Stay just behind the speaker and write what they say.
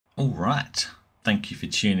All right. Thank you for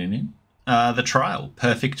tuning in. The trial,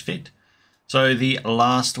 perfect fit. So the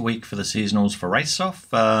last week for the seasonals for Race Off.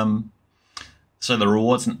 So the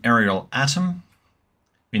rewards an aerial atom.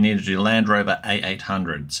 We need to do Land Rover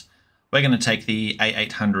A800s. We're going to take the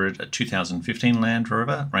A800 2015 Land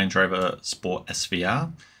Rover, Range Rover Sport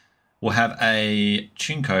SVR. We'll have a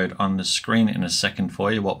tune code on the screen in a second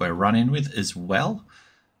for you, what we're running with as well.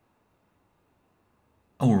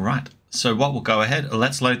 All right, so what we'll go ahead,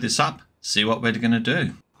 let's load this up, see what we're going to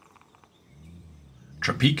do.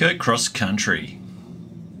 Tropico Cross Country.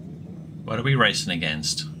 What are we racing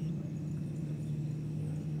against?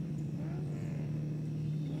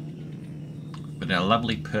 With our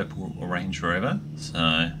lovely purple Range Rover.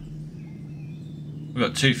 So we've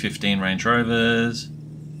got two 15 Range Rovers,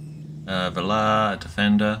 Velar, a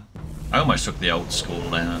Defender. I almost took the old school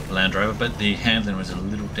Land Rover, but the handling was a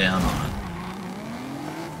little down on it.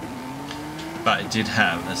 But it did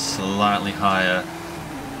have a slightly higher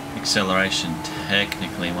acceleration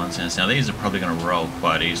technically in one sense. Now these are probably going to roll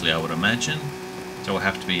quite easily, I would imagine. So we'll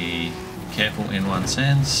have to be careful in one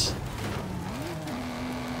sense.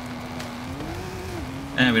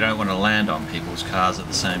 And we don't want to land on people's cars at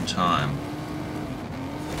the same time.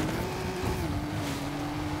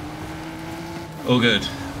 All good.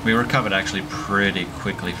 We recovered actually pretty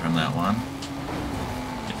quickly from that one,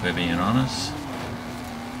 if we're being honest.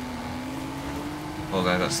 Poor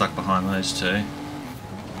guy got stuck behind those two.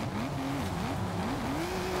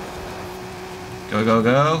 Go, go,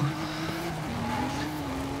 go.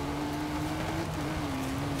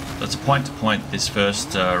 That's a point-to-point this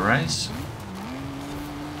first race.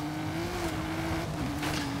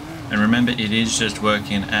 And remember, it is just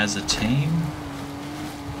working as a team.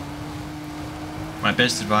 My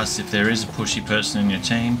best advice, if there is a pushy person in your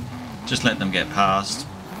team, just let them get past.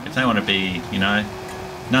 If they want to be, you know,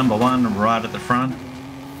 number one right at the front,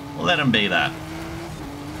 well, let them be that.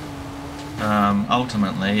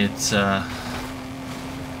 Ultimately, it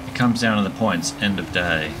comes down to the points, end of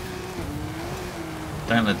day.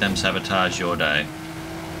 Don't let them sabotage your day.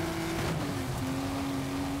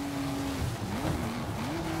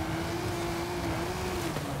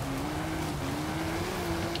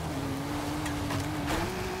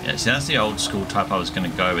 Yeah, see, that's the old school type I was going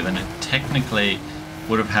to go with, and it technically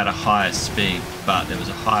would have had a higher speed, but there was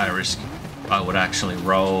a higher risk I would actually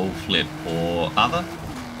roll, flip, or other.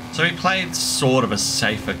 So he played sort of a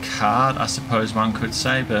safer card, I suppose one could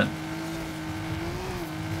say, but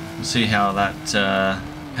we'll see how that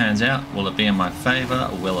pans out. Will it be in my favour,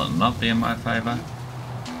 or will it not be in my favour?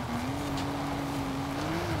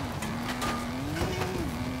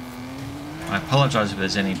 I apologise if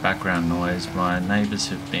there's any background noise. My neighbours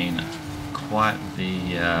have been quite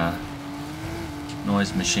the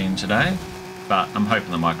noise machine today, but I'm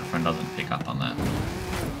hoping the microphone doesn't pick up on that.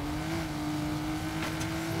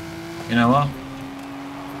 You know what?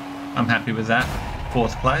 I'm happy with that.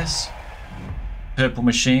 4th place. Purple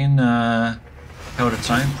machine held its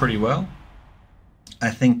own pretty well.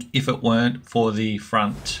 I think if it weren't for the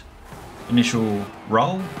front initial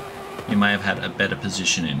roll, you may have had a better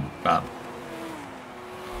positioning, but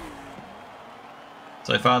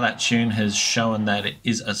so far that tune has shown that it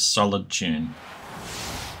is a solid tune.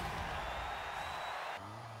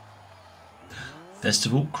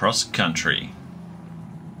 Festival Cross Country.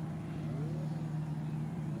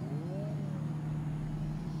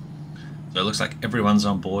 So it looks like everyone's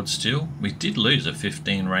on board still. We did lose a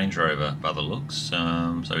 15 Range Rover by the looks,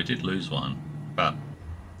 so we did lose one, but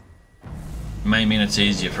it may mean it's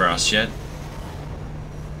easier for us yet.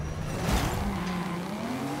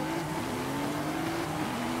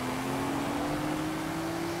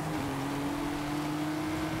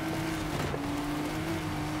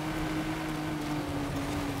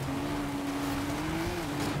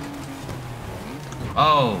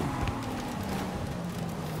 Oh!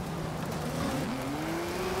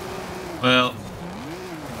 Well,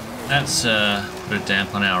 that's put a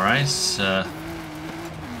damp on our race.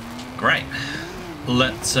 Great.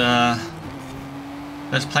 Let's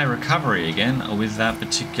play recovery again with that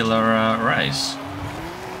particular race.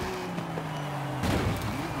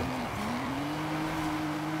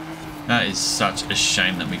 That is such a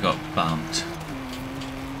shame that we got bumped.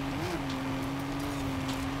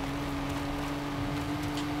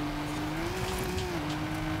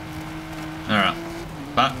 Alright,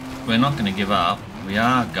 but we're not going to give up. We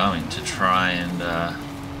are going to try and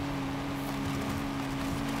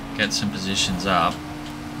get some positions up.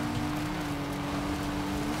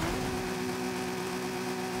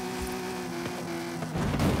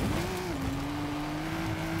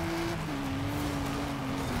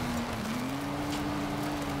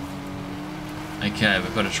 Okay,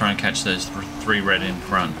 we've got to try and catch those three red in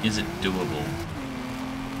front. Is it doable?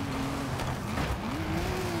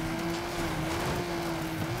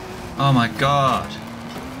 Oh my god!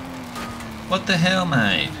 What the hell,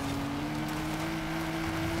 mate?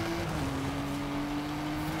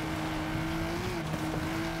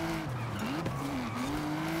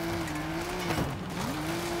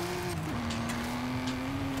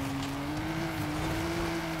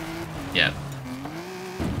 Yeah.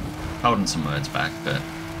 Holding some words back, but...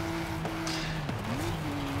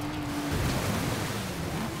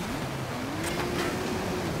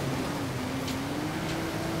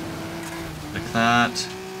 like that.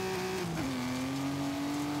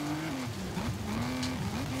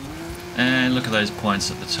 And look at those points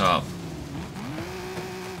at the top.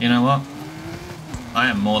 You know what? I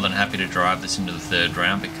am more than happy to drive this into the third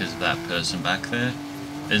round because of that person back there.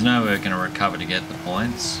 There's no way we're going to recover to get the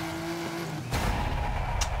points.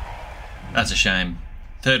 That's a shame.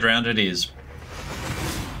 Third round it is.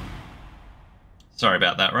 Sorry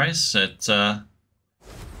about that race. It's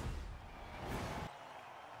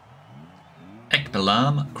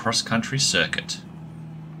Ekbalam cross-country circuit.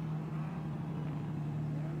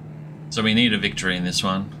 So we need a victory in this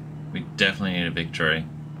one. We definitely need a victory.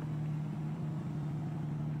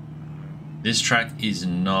 This track is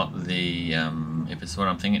not the, if it's what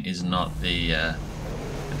I'm thinking, is not the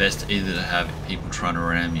best either to have people trying to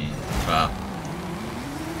ram you, but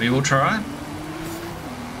we will try.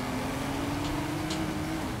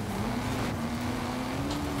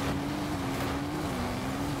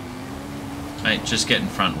 Mate, just get in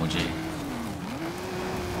front, would you?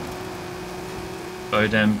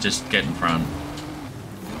 Bodem, just get in front.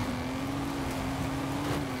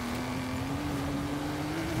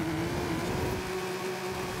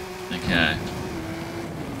 Okay.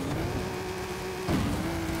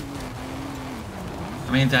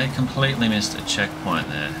 I mean, they completely missed a checkpoint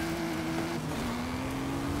there.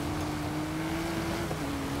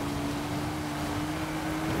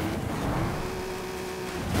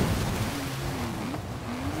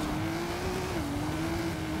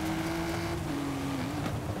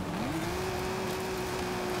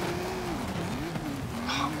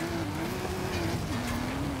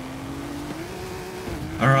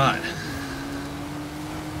 Alright.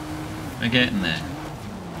 We're getting there.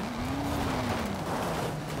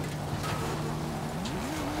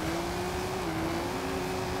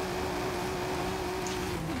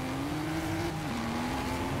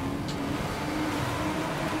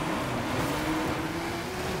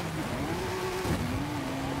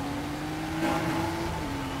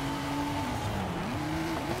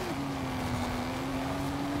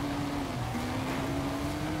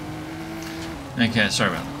 Okay, sorry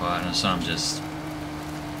about the quietness. I'm just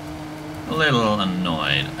a little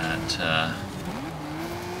annoyed at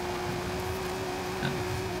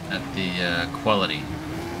the quality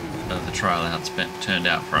of the trial, how it's turned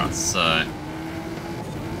out for us. So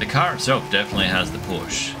the car itself definitely has the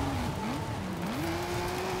push.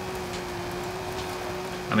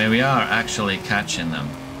 I mean, we are actually catching them.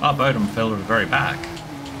 Oh, Bodum fell to the very back.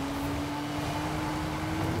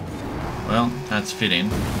 Well, that's fitting.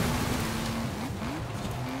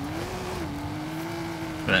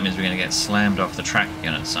 But that means we're going to get slammed off the track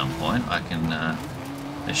again at some point. I can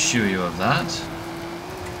assure you of that.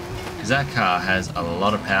 Because that car has a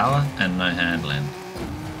lot of power and no handling.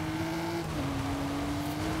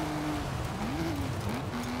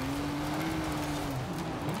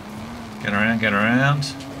 Get around, get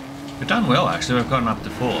around. We've done well actually, we've gotten up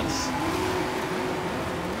to fourth.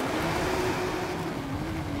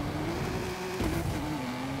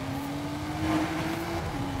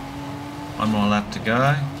 One more lap to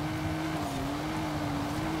go.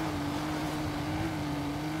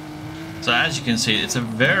 So as you can see, it's a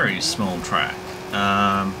very small track.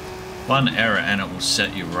 One error and it will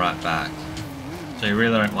set you right back. So you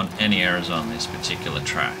really don't want any errors on this particular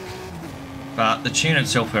track. But the tune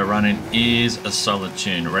itself we're running is a solid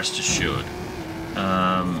tune, rest assured.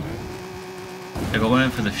 If it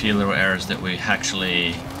weren't for the few little errors that we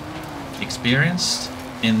actually experienced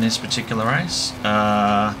in this particular race,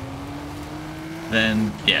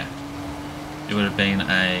 then yeah, it would have been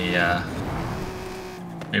a,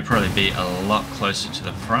 we'd probably be a lot closer to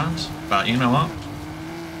the front, but you know what?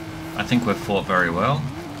 I think we've fought very well.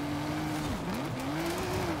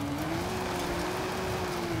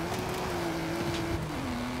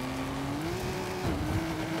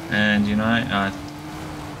 And you know,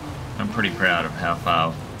 I'm pretty proud of how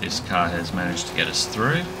far this car has managed to get us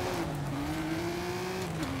through.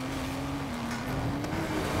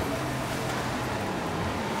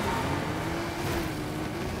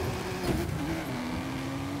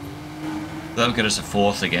 that'll get us a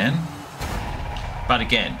 4th again. But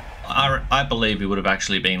again, I believe we would have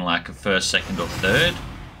actually been like a 1st, 2nd, or 3rd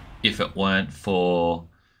if it weren't for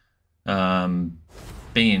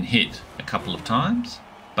being hit a couple of times.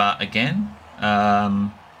 But again,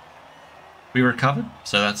 we recovered,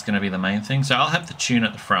 so that's going to be the main thing. So I'll have the tune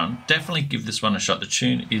at the front. Definitely give this one a shot. The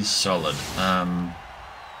tune is solid.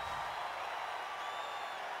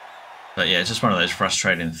 But yeah, it's just one of those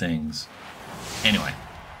frustrating things. Anyway,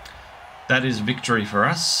 that is victory for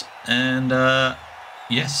us. And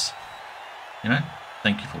yes, you know,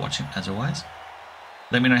 thank you for watching as always.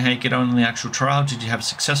 Let me know how you get on in the actual trial. Did you have a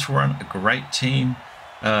successful run, a great team,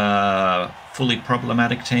 fully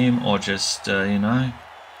problematic team, or just, you know,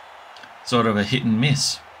 sort of a hit and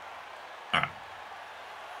miss? Alright.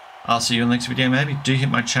 I'll see you in the next video maybe. Do hit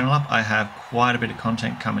my channel up. I have quite a bit of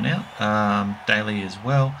content coming out, daily as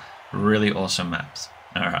well. Really awesome maps.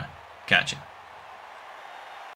 Alright. Catch you.